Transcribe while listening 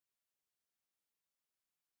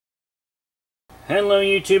Hello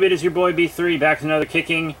YouTube, it is your boy B3 back with another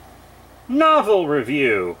kicking novel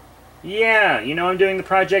review. Yeah, you know I'm doing the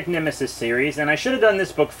Project Nemesis series, and I should have done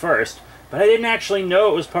this book first, but I didn't actually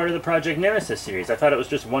know it was part of the Project Nemesis series. I thought it was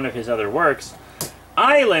just one of his other works.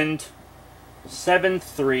 Island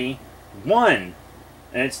 731.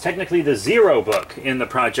 And it's technically the Zero book in the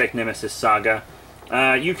Project Nemesis saga.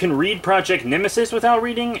 You can read Project Nemesis without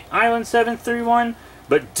reading Island 731,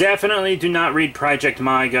 but definitely do not read Project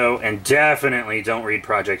MyGo, and definitely don't read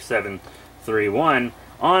Project 731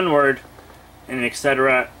 onward, and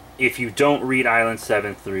etc. if you don't read Island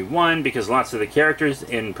 731, because lots of the characters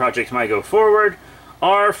in Project MyGo forward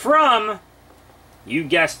are from, you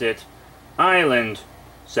guessed it, Island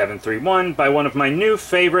 731 by one of my new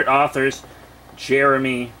favorite authors,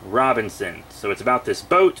 Jeremy Robinson. So it's about this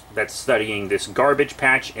boat that's studying this garbage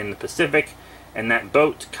patch in the Pacific, and that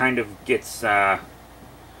boat kind of gets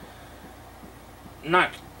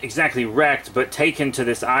not exactly wrecked, but taken to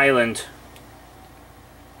this island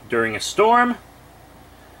during a storm,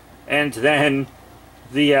 and then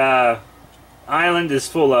the island is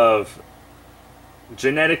full of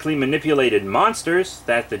genetically manipulated monsters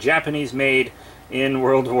that the Japanese made in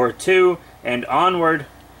World War II and onward,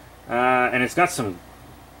 and it's got some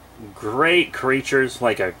great creatures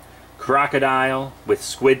like a crocodile with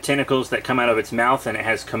squid tentacles that come out of its mouth, and it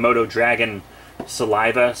has Komodo dragon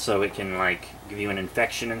saliva, so it can like give you an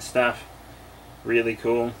infection and stuff. Really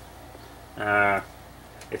cool.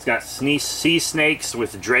 It's got sea snakes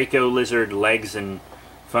with Draco lizard legs and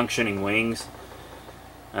functioning wings.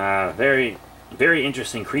 Very, very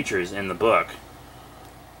interesting creatures in the book.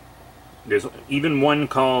 There's even one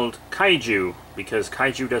called Kaiju, because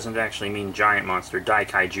Kaiju doesn't actually mean giant monster.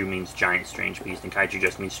 Dai-Kaiju means giant strange beast, and Kaiju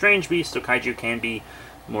just means strange beast, so Kaiju can be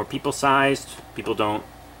more people-sized. People don't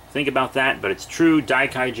think about that, but it's true.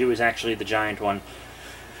 Dai-Kaiju is actually the giant one.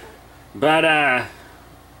 But,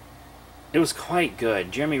 it was quite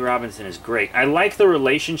good. Jeremy Robinson is great. I like the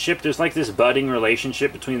relationship. There's like this budding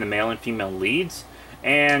relationship between the male and female leads,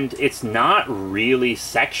 and it's not really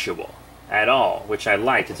sexual at all, which I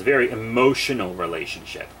liked. It's a very emotional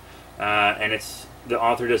relationship. And the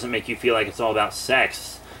author doesn't make you feel like it's all about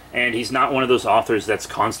sex. And he's not one of those authors that's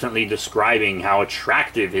constantly describing how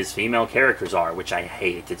attractive his female characters are, which I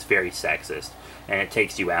hate. It's very sexist, and it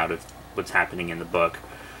takes you out of what's happening in the book.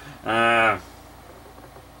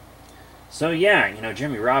 So yeah, you know,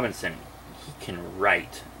 Jeremy Robinson, he can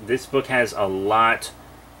write. This book has a lot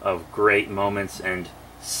of great moments and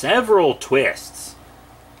several twists,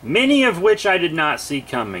 many of which I did not see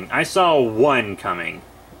coming. I saw one coming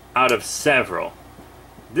out of several.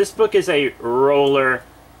 This book is a roller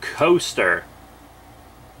coaster.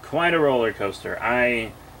 Quite a roller coaster.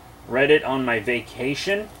 I read it on my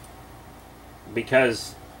vacation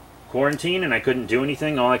because quarantine and I couldn't do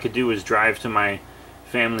anything. All I could do was drive to my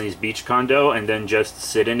family's beach condo and then just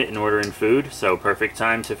sit in it and order in food. So perfect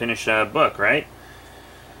time to finish a book, right?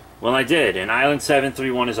 Well, I did, and Island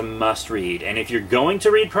 731 is a must-read. And if you're going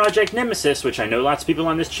to read Project Nemesis, which I know lots of people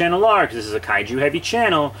on this channel are, because this is a kaiju-heavy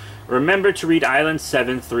channel, remember to read Island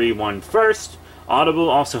 731 first. Audible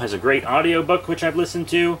also has a great audiobook, which I've listened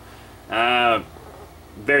to. Very,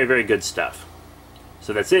 very good stuff.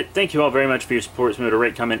 So that's it. Thank you all very much for your support. Remember to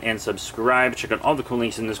rate, comment, and subscribe. Check out all the cool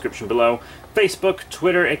links in the description below. Facebook,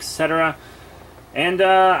 Twitter, etc. And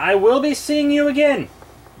I will be seeing you again.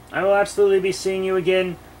 I will absolutely be seeing you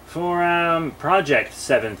again for Project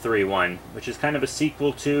 731, which is kind of a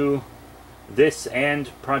sequel to this and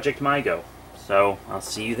Project MyGo. So I'll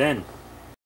see you then.